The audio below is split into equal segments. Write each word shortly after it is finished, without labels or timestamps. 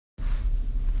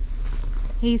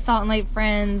Hey, Salt and Light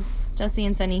friends, Jesse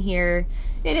and Sunny here.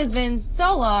 It has been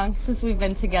so long since we've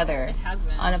been together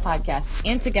on a podcast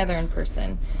and together in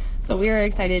person. So we are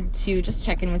excited to just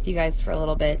check in with you guys for a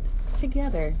little bit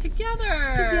together.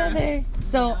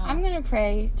 So I'm going to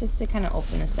pray just to kind of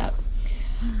open us up.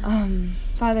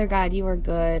 Father God, you are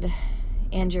good,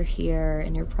 and you're here,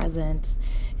 and you're present,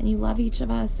 and you love each of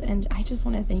us, and I just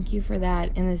want to thank you for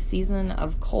that in this season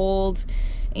of cold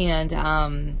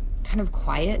and kind of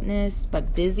quietness,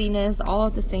 but busyness all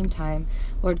at the same time.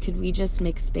 Lord, could we just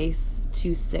make space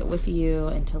to sit with you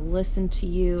and to listen to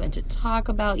you and to talk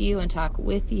about you and talk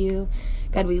with you?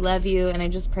 God, we love you, and I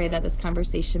just pray that this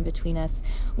conversation between us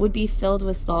would be filled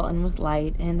with salt and with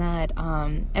light, and that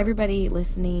everybody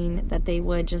listening, that they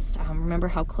would just remember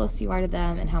how close you are to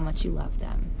them and how much you love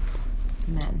them.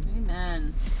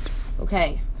 Amen.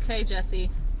 Okay,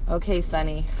 Jesse. Okay,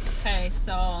 Sunny. Okay,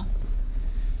 so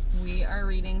we are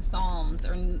reading Psalms,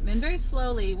 and very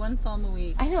slowly, one Psalm a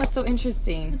week. I know, it's so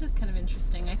interesting. It is kind of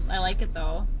interesting. I like it,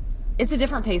 though. It's a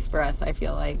different pace for us, I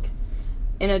feel like.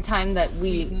 In a time that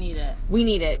we need it. We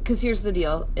need it, because here's the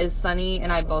deal, is Sunny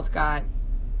and I both got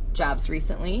jobs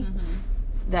recently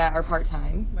that are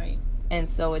part-time. Right. And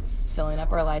so it's filling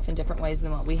up our life in different ways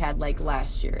than what we had, like,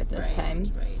 last year at this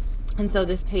time. Right. And so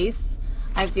this pace,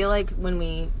 I feel like when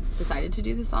we decided to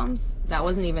do the Psalms, that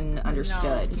wasn't even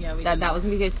understood. No. Yeah, we that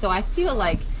wasn't because. So I feel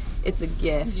like it's a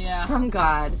gift from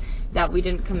God that we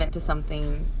didn't commit to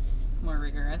something more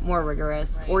rigorous,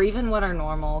 right. Or even what our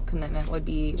normal commitment would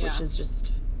be, which is just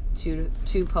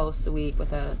two posts a week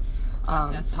with a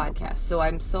podcast. So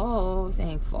I'm so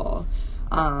thankful,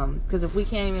 because if we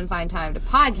can't even find time to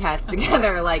podcast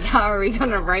together, like, how are we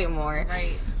gonna write more?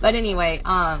 Right. But anyway,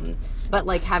 but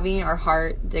like having our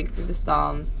heart dig through the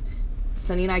Psalms.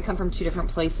 Sunny and I come from two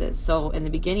different places. So in the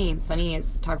beginning, Sunny has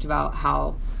talked about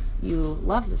how you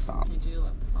love the Psalms. I do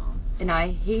love the Psalms. And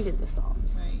I hated the Psalms.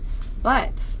 Right.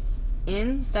 But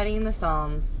in studying the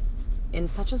Psalms in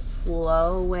such a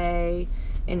slow way,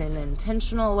 in an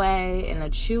intentional way, in a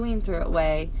chewing through it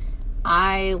way,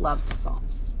 I love the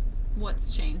Psalms.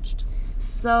 What's changed?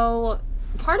 So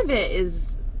part of it is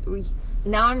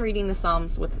now I'm reading the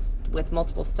Psalms with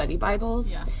multiple study Bibles.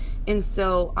 Yeah. And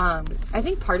so I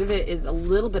think part of it is a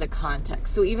little bit of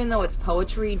context. So even though it's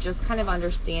poetry, just kind of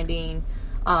understanding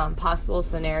possible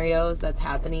scenarios that's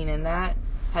happening in that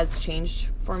has changed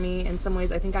for me in some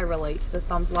ways. I think I relate to the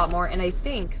Psalms a lot more. And I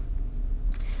think,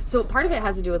 so part of it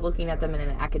has to do with looking at them in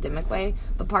an academic way,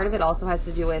 but part of it also has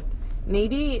to do with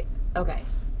maybe,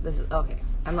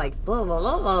 I'm like, blah, blah,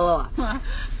 blah, blah, blah.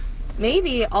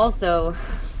 Maybe also,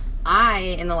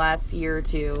 I, in the last year or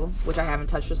two, which I haven't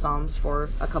touched the Psalms for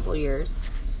a couple of years,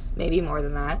 maybe more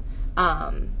than that,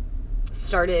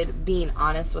 started being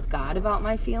honest with God about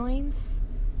my feelings.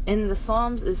 And the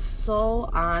Psalms is so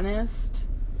honest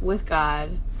with God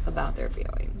about their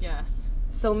feelings. Yes.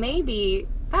 So maybe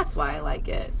that's why I like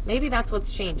it. Maybe that's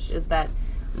what's changed, is that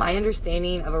my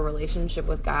understanding of a relationship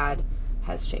with God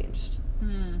has changed.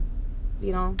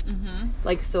 You know?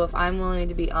 Like, so if I'm willing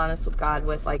to be honest with God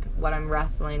with, like, what I'm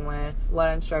wrestling with, what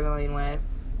I'm struggling with,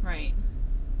 right,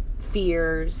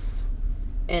 fears,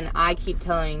 and I keep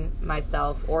telling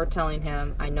myself or telling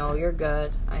him, I know you're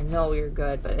good,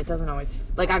 but it doesn't always,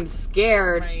 like, I'm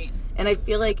scared. Right. And I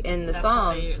feel like in the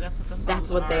Psalms,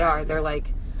 that's what they are. They're like,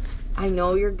 I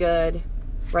know you're good.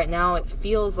 Right now it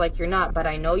feels like you're not, but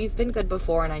I know you've been good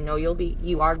before, and I know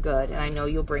you are good, and I know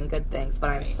you'll bring good things, but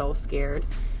I'm so scared.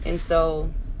 And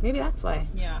so maybe that's why.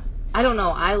 Yeah. I don't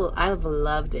know. I've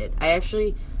loved it. I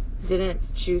actually didn't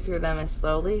chew through them as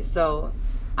slowly, so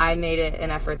I made it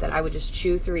an effort that I would just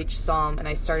chew through each psalm, and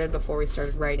I started before we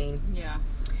started writing. Yeah.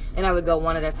 And I would go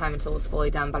one at a time until it was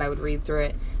fully done, but I would read through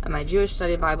it in my Jewish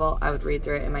study Bible, I would read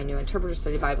through it in my New Interpreter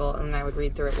Study Bible, and then I would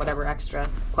read through it whatever extra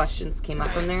questions came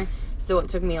up from there. So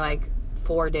it took me like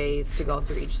 4 days to go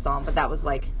through each psalm, but that was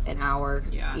like an hour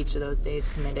each of those days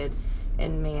committed.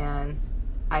 And man,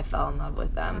 I fell in love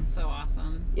with them. That's so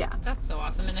awesome. Yeah. That's so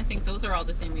awesome. And I think those are all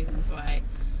the same reasons why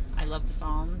I love the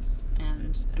Psalms.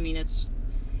 And I mean, it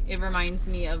reminds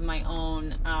me of my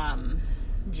own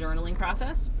journaling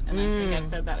process. And I think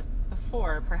I've said that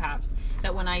before, perhaps,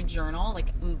 that when I journal, like,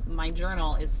 my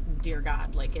journal is Dear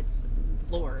God, like, it's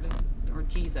Lord or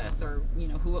Jesus or, you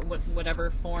know,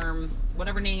 whatever form,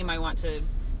 whatever name I want to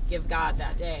give God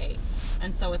that day.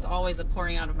 And so it's always a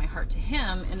pouring out of my heart to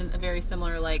him, and a very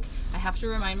similar, like, I have to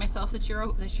remind myself that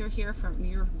you're here,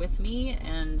 you're with me,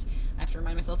 and I have to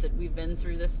remind myself that we've been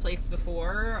through this place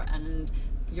before, and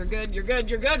you're good,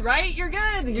 right? You're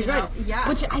good. You're good. Yeah.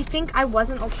 Which I think I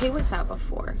wasn't okay with that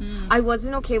before. I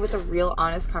wasn't okay with a real,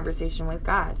 honest conversation with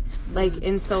God. Like,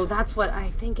 and so that's what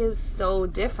I think is so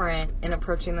different in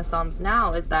approaching the Psalms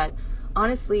now, is that,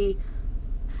 honestly,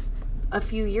 a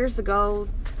few years ago,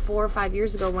 4 or 5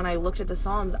 years ago, when I looked at the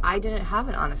Psalms, I didn't have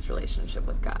an honest relationship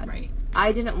with God. Right.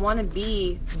 I didn't want to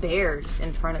be bared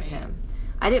in front of Him.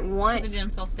 I didn't want... Because it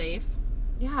didn't feel safe.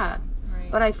 Yeah. Right.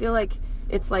 But I feel like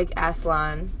it's like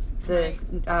Aslan, the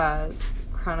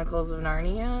Chronicles of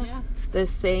Narnia. Yeah. The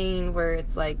saying where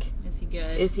it's like... Is he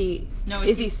good? Is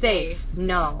he safe?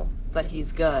 No, but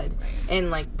he's good. Right. And,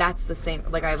 like, that's the same...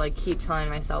 Like, I, like, keep telling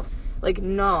myself, like,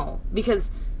 no. Because...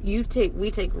 we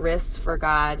take risks for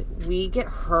God. We get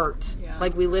hurt. Yeah.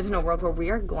 Like, we live in a world where we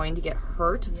are going to get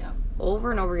hurt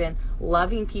over and over again.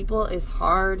 Loving people is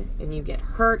hard, and you get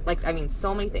hurt. Like, I mean,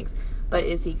 so many things. But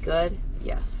is He good?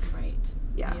 Yes. Right.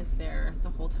 Yeah. He is there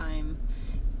the whole time.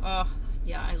 Oh,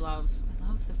 yeah. I love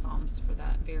the Psalms for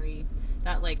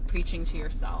that like preaching to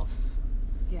yourself.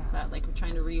 Yeah. That like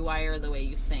trying to rewire the way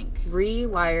you think.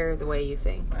 Rewire the way you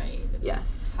think. Right. Yes.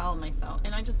 Tell myself,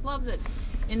 and I just love that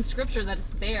in Scripture that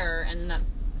it's there, and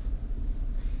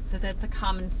that's a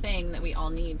common thing that we all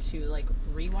need to like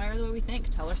rewire the way we think,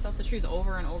 tell ourselves the truth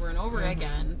over and over and over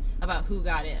again about who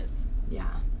God is.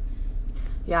 Yeah.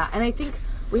 Yeah, and I think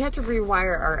we have to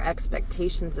rewire our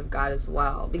expectations of God as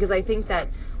well, because I think that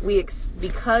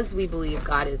because we believe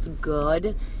God is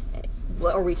good,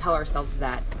 or we tell ourselves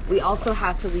that, we also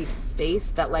have to leave space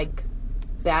that like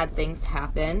bad things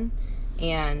happen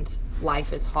and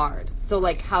life is hard. So,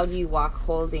 like, how do you walk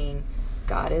holding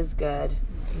God is good,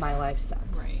 my life sucks.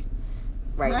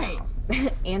 Right now.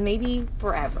 And maybe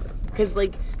forever. Because,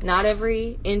 like, not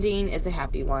every ending is a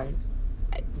happy one.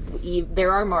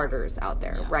 There are martyrs out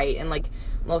there, right? And, like,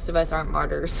 most of us aren't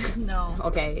martyrs. No.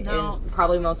 Okay? No. And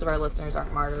probably most of our listeners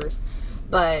aren't martyrs.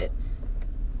 But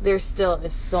there still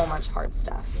is so much hard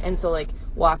stuff. And so, like,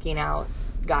 walking out,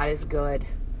 God is good,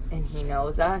 and He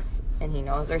knows us, and He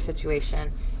knows our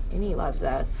situation, and He loves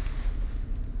us,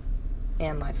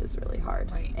 and life is really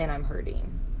hard, and I'm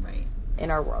hurting,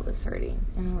 and our world is hurting,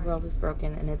 and our world is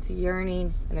broken, and it's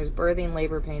yearning, and there's birthing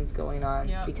labor pains going on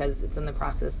because it's in the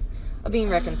process of being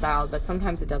reconciled, but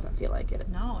sometimes it doesn't feel like it.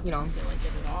 No, it doesn't feel like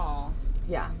it at all.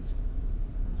 Yeah.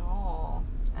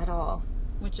 At all.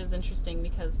 Which is interesting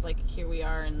because, like, here we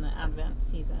are in the Advent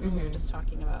season. We were just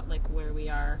talking about, like, where we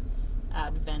are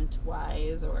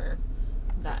Advent-wise, or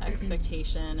that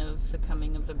expectation of the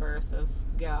coming of the birth of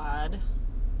God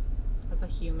as a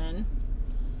human.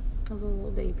 As a little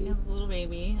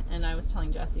baby. And I was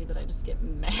telling Jesse that I just get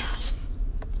mad.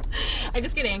 I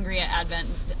just get angry at Advent.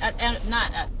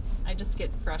 I just get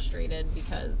frustrated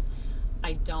because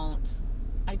I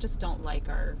just don't like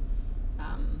our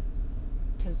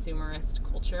consumerist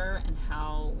culture and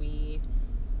how we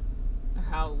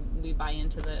buy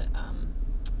into the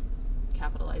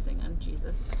capitalizing on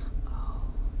Jesus.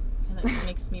 And that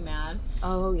makes me mad.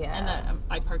 Oh, yeah. And that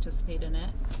I participate in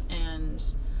it. And,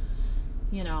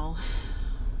 you know,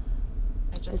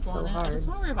 I just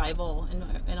want revival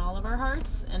in all of our hearts,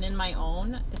 and in my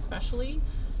own especially,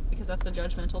 because that's a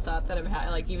judgmental thought that I've had.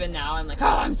 Like, even now I'm like, oh,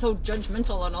 I'm so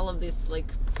judgmental on all of this, like,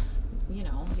 you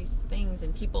know, these things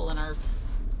and people and our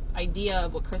idea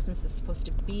of what Christmas is supposed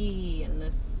to be, and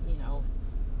this, you know,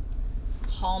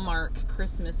 Hallmark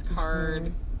Christmas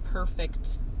card,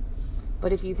 perfect.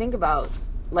 But if you think about,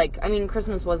 like, I mean,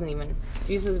 Christmas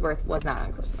Jesus' birth was not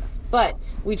on Christmas, but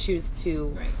we choose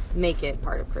to make it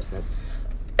part of Christmas.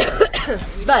 We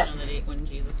don't know the date when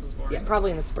Jesus was born. Yeah,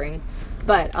 probably in the spring.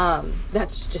 But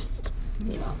that's just,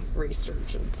 you know,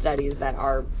 research and studies that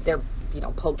they're, you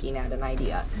know, poking at an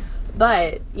idea.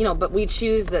 But, you know, but we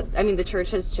choose that, I mean, the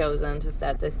church has chosen to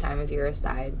set this time of year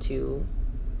aside to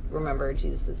remember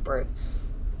Jesus' birth.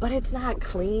 But it's not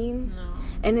clean. No.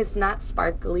 And it's not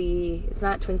sparkly. It's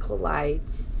not twinkle lights.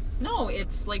 No,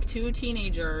 it's like two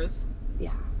teenagers.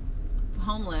 Yeah.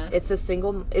 Homeless.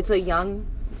 It's a young,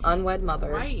 unwed mother.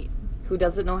 Right. Who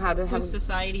doesn't know how to have...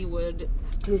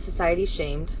 Whose society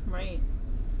shamed. Right.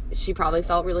 She probably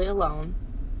felt really alone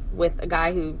with a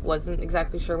guy who wasn't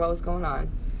exactly sure what was going on.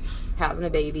 Having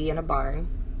a baby in a barn.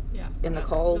 Yeah. In the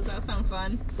cold. Does that sound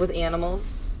fun? With animals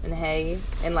and hay.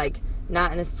 And, like,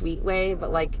 not in a sweet way,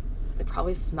 but, like, it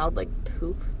probably smelled like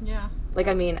poop. Yeah. Like,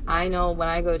 I mean, I know when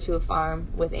I go to a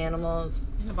farm with animals.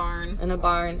 In a barn.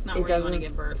 It's not where you want to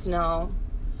give birth. No.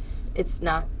 It's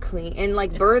not clean. And,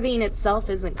 like, birthing itself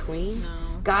isn't clean.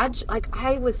 No. God, like,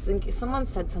 I was thinking, someone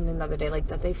said something the other day, like,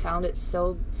 that they found it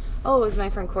so, it was my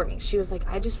friend Courtney. She was like,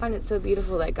 I just find it so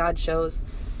beautiful that God chose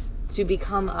to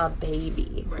become a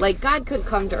baby. Right. Like, God could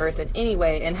come to earth in any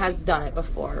way and has done it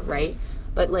before, right?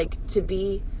 But, like, to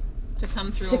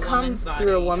come through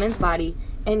a woman's body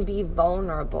and be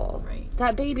vulnerable. Right.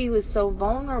 That baby was so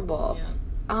vulnerable.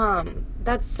 Yeah.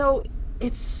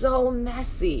 It's so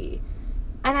messy.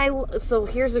 And so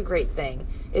here's a great thing,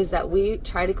 is that we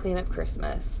try to clean up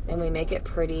Christmas, and we make it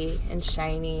pretty and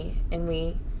shiny, and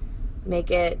we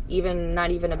make it not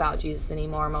even about Jesus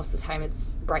anymore. Most of the time it's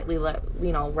brightly lit,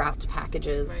 wrapped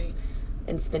packages, right.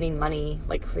 and spending money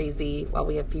like crazy while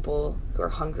we have people who are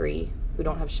hungry, who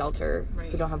don't have shelter, right.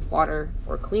 who don't have water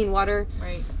or clean water,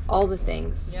 right. all the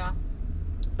things. Yeah.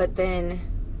 But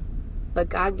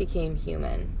God became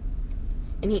human,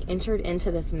 and he entered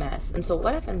into this mess. And so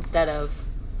what if instead of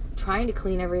trying to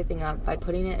clean everything up by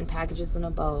putting it in packages in a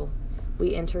bow,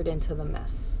 we entered into the mess?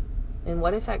 And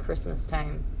what if at Christmas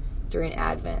time, during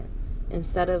Advent,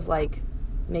 instead of like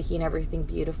making everything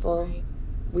beautiful, right.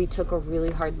 we took a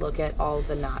really hard look at all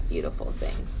the not beautiful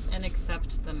things and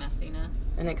accept the messiness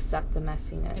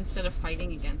instead of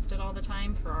fighting against it all the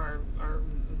time for our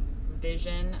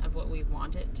vision of what we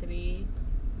want it to be?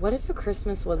 What if a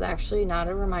Christmas was actually not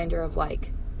a reminder of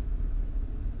like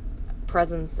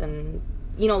presents and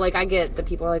like I get that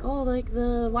people are like, oh, like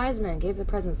the wise men gave the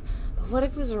presents. But what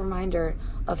if it was a reminder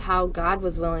of how God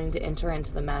was willing to enter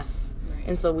into the mess? Right.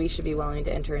 And so we should be willing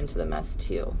to enter into the mess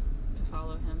too. To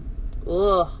follow him.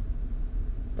 Ugh.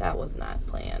 That was not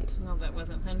planned. No, that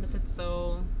wasn't planned, but it's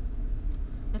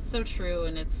so true,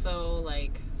 and it's so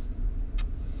like,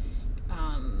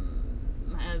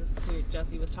 as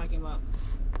Jesse was talking about,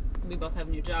 we both have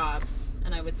new jobs,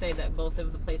 and I would say that both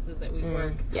of the places that we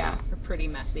work are pretty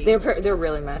messy. They're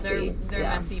really messy. They're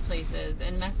messy places,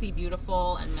 and messy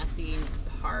beautiful, and messy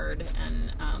hard,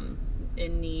 and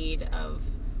in need of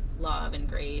love and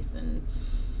grace and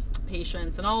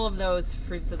patience and all of those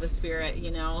fruits of the Spirit,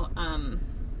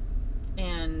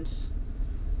 and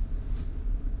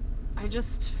I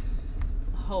just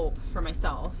hope for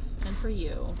myself and for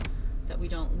you that we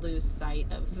don't lose sight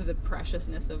of the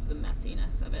preciousness of the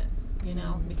messiness of it,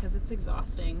 because it's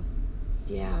exhausting.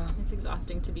 Yeah. It's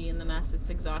exhausting to be in the mess. It's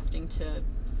exhausting to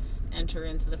enter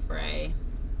into the fray.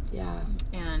 Yeah.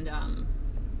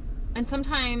 And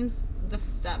sometimes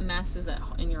that mess is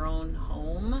in your own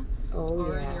home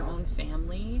or in your own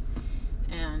family,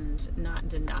 and not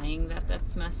denying that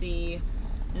that's messy,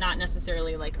 not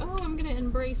necessarily like, oh, I'm going to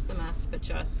embrace the mess, but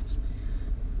just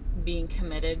being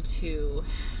committed to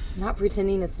not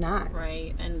pretending it's not.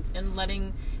 Right. And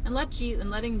letting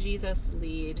Jesus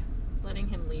lead, letting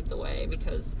him lead the way,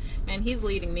 because man, he's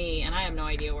leading me and I have no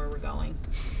idea where we're going.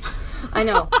 I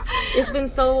know. It's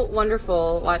been so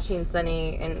wonderful watching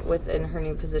Sunny within her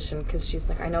new position, because she's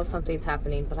like, I know something's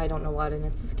happening, but I don't know what, and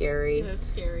it's scary. It is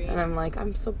scary. And I'm like,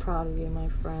 I'm so proud of you, my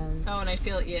friend. Oh, and I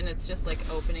feel, and it's just like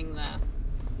opening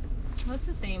it's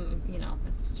the same,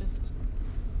 it's just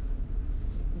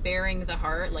bearing the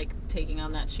heart, like taking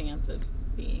on that chance of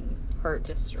being hurt,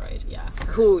 destroyed. Yeah.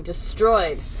 Ooh,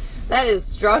 destroyed. That is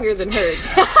stronger than hurt.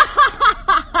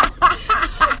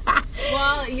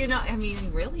 Well,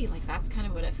 really, like that's kind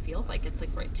of what it feels like. It's like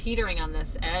we're teetering on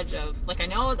this edge of like I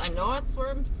know it's where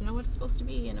I know what it's supposed to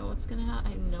be. I know what's gonna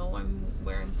happen. I know I'm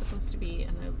where I'm supposed to be,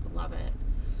 and I love it.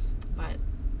 But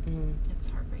it's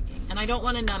heartbreaking, and I don't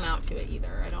want to numb out to it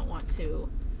either. I don't want to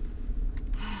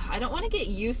get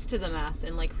used to the mess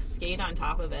and like skate on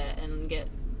top of it and get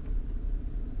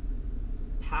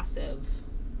passive.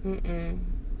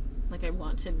 Like I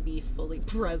want to be fully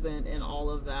present in all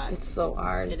of that. It's so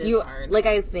hard. It is hard. Like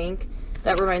I think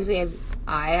that reminds me of,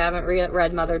 I haven't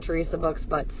read Mother Teresa books,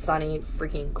 but Sunny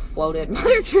freaking quoted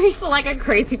Mother Teresa like a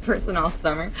crazy person all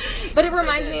summer. But it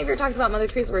reminds me of your talks about Mother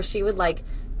Teresa, where she would like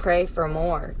pray for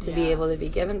more to be able to be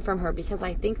given from her, because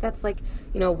I think that's like,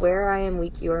 where I am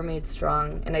weak, you are made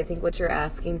strong. And I think what you're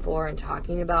asking for and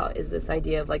talking about is this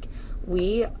idea of like,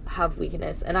 we have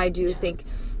weakness. And I do think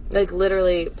like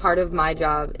literally part of my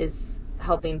job is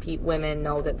helping women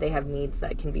know that they have needs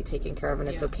that can be taken care of, and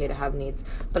it's okay to have needs.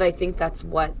 But I think that's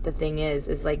what the thing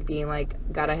is like being like,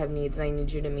 God, I have needs and I need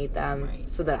you to meet them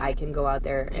so that I can go out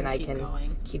there and I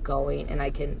can keep going and I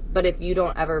can. But if you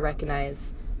don't ever recognize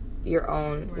your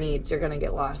own needs, you're going to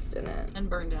get lost in it. And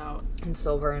burned out. And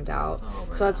so burned out.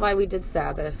 So that's why we did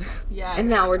Sabbath. Yeah. And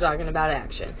now we're talking about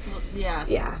action. Well, yeah.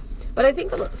 Yeah. But I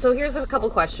think, so here's a couple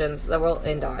questions that we'll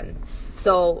end on.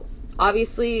 So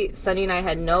obviously, Sunny and I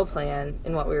had no plan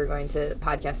in what we were going to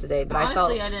podcast today, but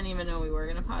honestly, I didn't even know we were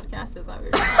going to podcast. I thought we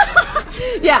were going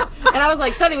to Yeah, and I was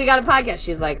like, Sunny, we got a podcast.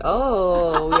 She's like,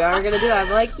 oh, we are going to do it. I'm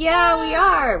like, yeah, we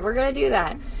are. We're going to do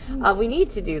that. We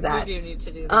need to do that. We do need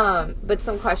to do that. But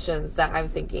some questions that I'm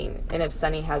thinking, and if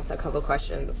Sunny has a couple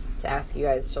questions to ask you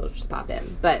guys, she'll just pop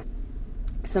in. But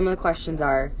some of the questions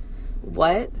are,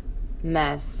 what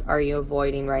mess are you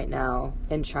avoiding right now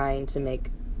and trying to make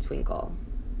twinkle?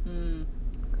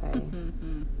 Okay.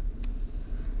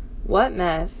 What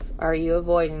mess are you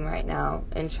avoiding right now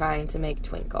and trying to make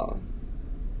twinkle?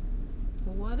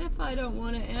 What if I don't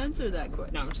want to answer that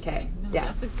question? No, I'm just kidding. No,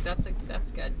 yeah.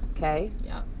 That's good. Okay.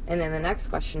 Yeah. And then the next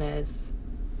question is,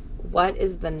 what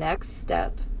is the next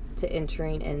step to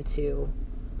entering into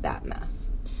that mess?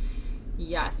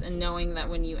 Yes, and knowing that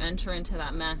when you enter into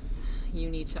that mess, you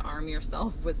need to arm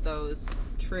yourself with those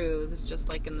truths, just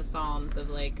like in the Psalms of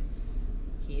like,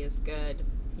 He is good,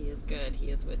 He is good, He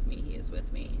is with me, He is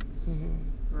with me.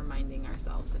 Reminding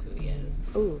ourselves of who He is.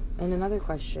 Ooh, and another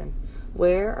question.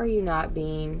 Where are you not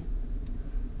being...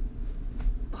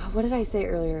 What did I say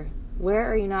earlier? Where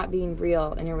are you not being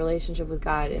real in your relationship with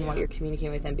God and what you're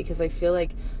communicating with Him? Because I feel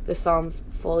like the Psalms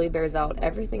fully bears out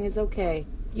everything is okay.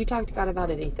 You talk to God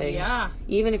about anything. Yeah.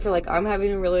 Even if you're like, I'm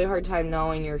having a really hard time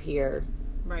knowing you're here.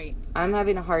 Right. I'm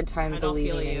having a hard time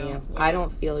believing in you. I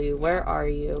don't feel you. Where are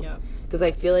you? Yep. Because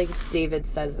I feel like David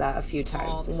says that a few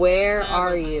times. Where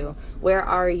are you? Where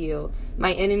are you?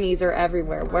 My enemies are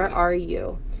everywhere. Where are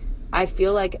you? I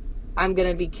feel like I'm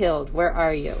going to be killed. Where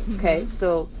are you? Okay,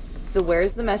 so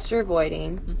where's the mess you're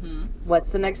avoiding? What's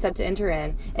the next step to enter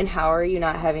in? And how are you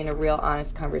not having a real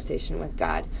honest conversation with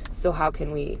God? So how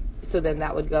can we... So then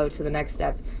that would go to the next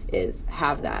step is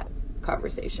have that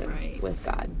conversation with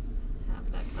God.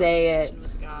 Have that Say it.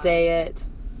 with God. Say it.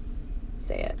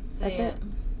 Say it. That's it.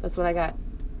 That's what I got.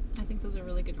 I think those are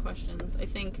really good questions. I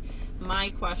think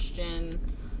my question,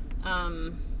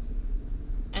 and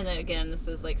then again, this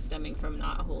is like stemming from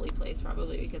not a holy place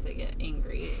probably because I get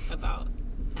angry about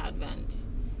Advent.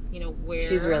 You know, where...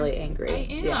 She's really angry. I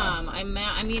am. Yeah. I'm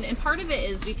mad. I mean, and part of it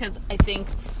is because I think...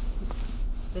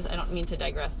 I don't mean to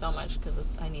digress so much because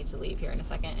I need to leave here in a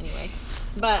second anyway.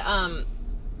 But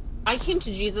I came to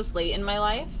Jesus late in my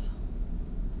life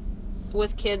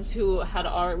with kids who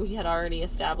we had already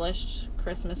established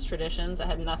Christmas traditions that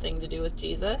had nothing to do with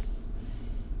Jesus.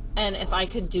 And if I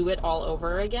could do it all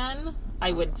over again,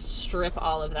 I would strip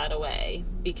all of that away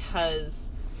because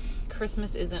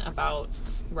Christmas isn't about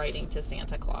writing to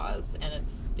Santa Claus, and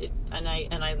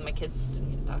my kids,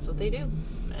 that's what they do,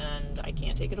 and I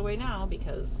can't take it away now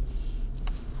because...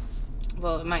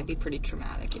 Well, it might be pretty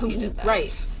traumatic if you did that.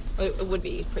 Right. It would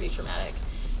be pretty traumatic.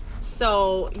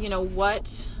 So, you know, what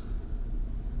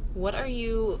are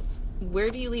you... Where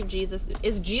do you leave Jesus?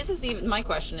 Is Jesus even... My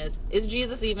question is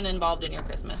Jesus even involved in your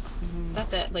Christmas?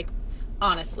 That's it. Like,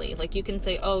 honestly. Like, you can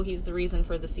say, oh, he's the reason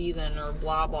for the season, or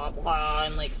blah, blah, blah,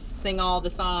 and, like, sing all the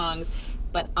songs.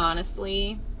 But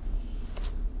honestly...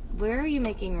 Where are you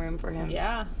making room for him?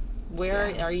 Yeah.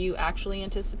 Where are you actually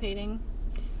anticipating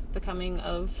the coming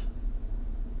of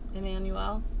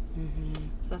Emmanuel?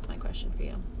 So that's my question for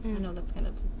you. I know that's kind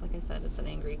of, like I said, it's an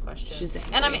angry question. She's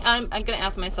angry. And I'm going to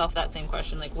ask myself that same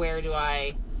question, like, where do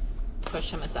I push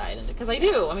him aside? Because I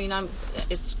do. I mean,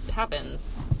 it happens.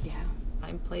 Yeah.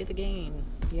 I play the game.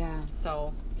 Yeah.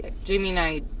 So. Yeah. Jamie and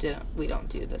I we don't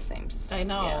do the same stuff. I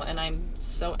know, and I'm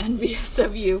so envious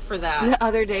of you for that. The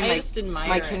other day, I just admire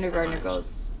my it kindergartner so goes,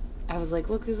 I was like,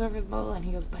 look who's over the bowl, and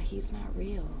he goes, but he's not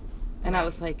real. And I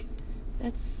was like,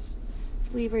 and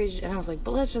I was like,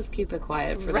 but let's just keep it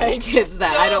quiet for the kids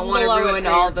that I don't want to ruin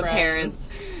all the parents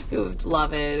who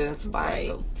love it, and it's fine.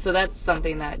 Right. So that's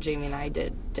something that Jamie and I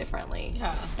did differently.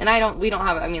 Yeah. And we don't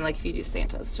have, I mean, like, if you do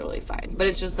Santa, it's totally fine. But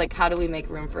it's just like, how do we make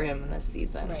room for him in this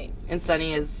season? Right. And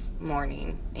Sunny is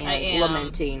mourning and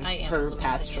lamenting her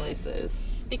past choices.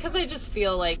 Because I just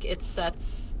feel like it's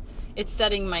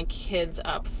setting my kids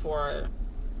up for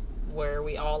where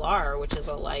we all are, which is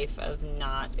a life of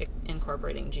not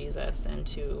incorporating Jesus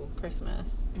into Christmas.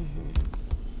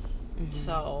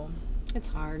 So it's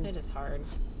hard. It is hard.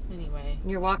 Anyway,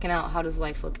 you're walking out. How does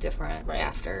life look different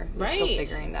after? You're still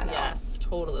figuring that out. Yes,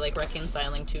 totally. Like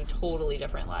reconciling two totally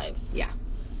different lives. Yeah,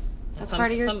 that's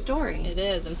part of your story. It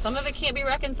is, and some of it can't be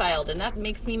reconciled, and that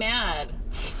makes me mad.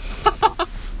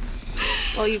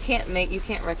 Well, you can't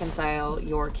reconcile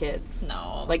your kids.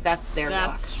 No. Like, that's their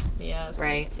luck. Yes.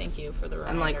 Right? Thank you for the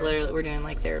reminder. I'm like, literally, we're doing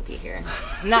like therapy here.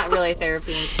 Not really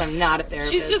therapy, because I'm not a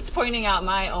therapist. She's just pointing out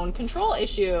my own control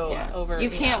issue over... You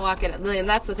can't walk it. And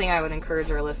that's the thing I would encourage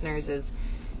our listeners is,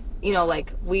 you know,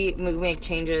 like, we make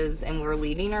changes and we're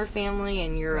leading our family,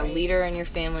 and you're a leader in your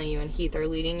family, you and Heath are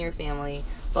leading your family,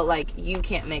 but, like, you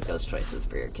can't make those choices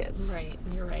for your kids. Right.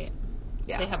 You're right.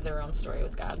 Yeah. They have their own story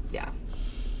with God. Yeah.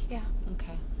 Yeah.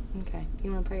 Okay. Okay.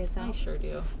 You want to pray us out? I sure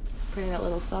do. Pray that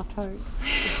little soft heart.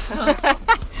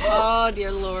 Oh,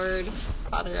 dear Lord.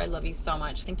 Father, I love you so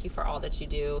much. Thank you for all that you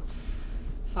do.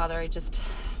 Father, I just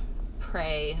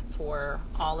pray for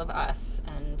all of us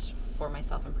and for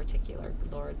myself in particular,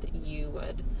 Lord, that you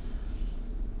would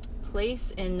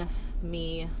place in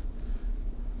me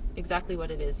exactly what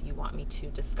it is you want me to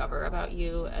discover about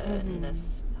you in this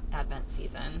Advent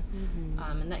season,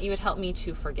 and that you would help me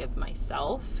to forgive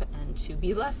myself and to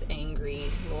be less angry,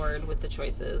 Lord, with the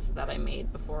choices that I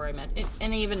made before I met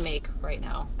and even make right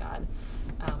now, God.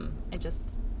 I just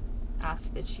ask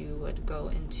that you would go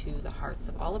into the hearts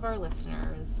of all of our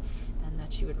listeners and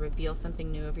that you would reveal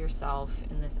something new of yourself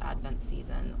in this Advent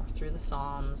season or through the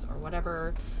Psalms or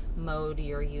whatever mode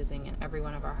you're using in every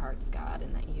one of our hearts, God,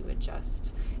 and that you would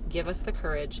just give us the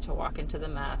courage to walk into the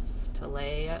mess, to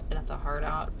lay the heart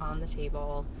out on the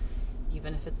table,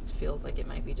 even if it feels like it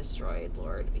might be destroyed,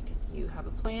 Lord, because you have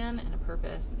a plan and a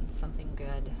purpose and something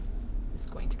good is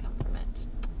going to come from it.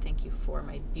 Thank you for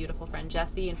my beautiful friend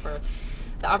Jessie and for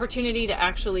the opportunity to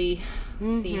actually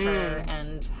see her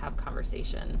and have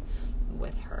conversation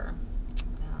with her.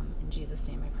 In Jesus'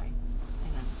 name I pray.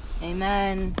 Amen.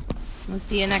 Amen. We'll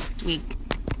see you next week.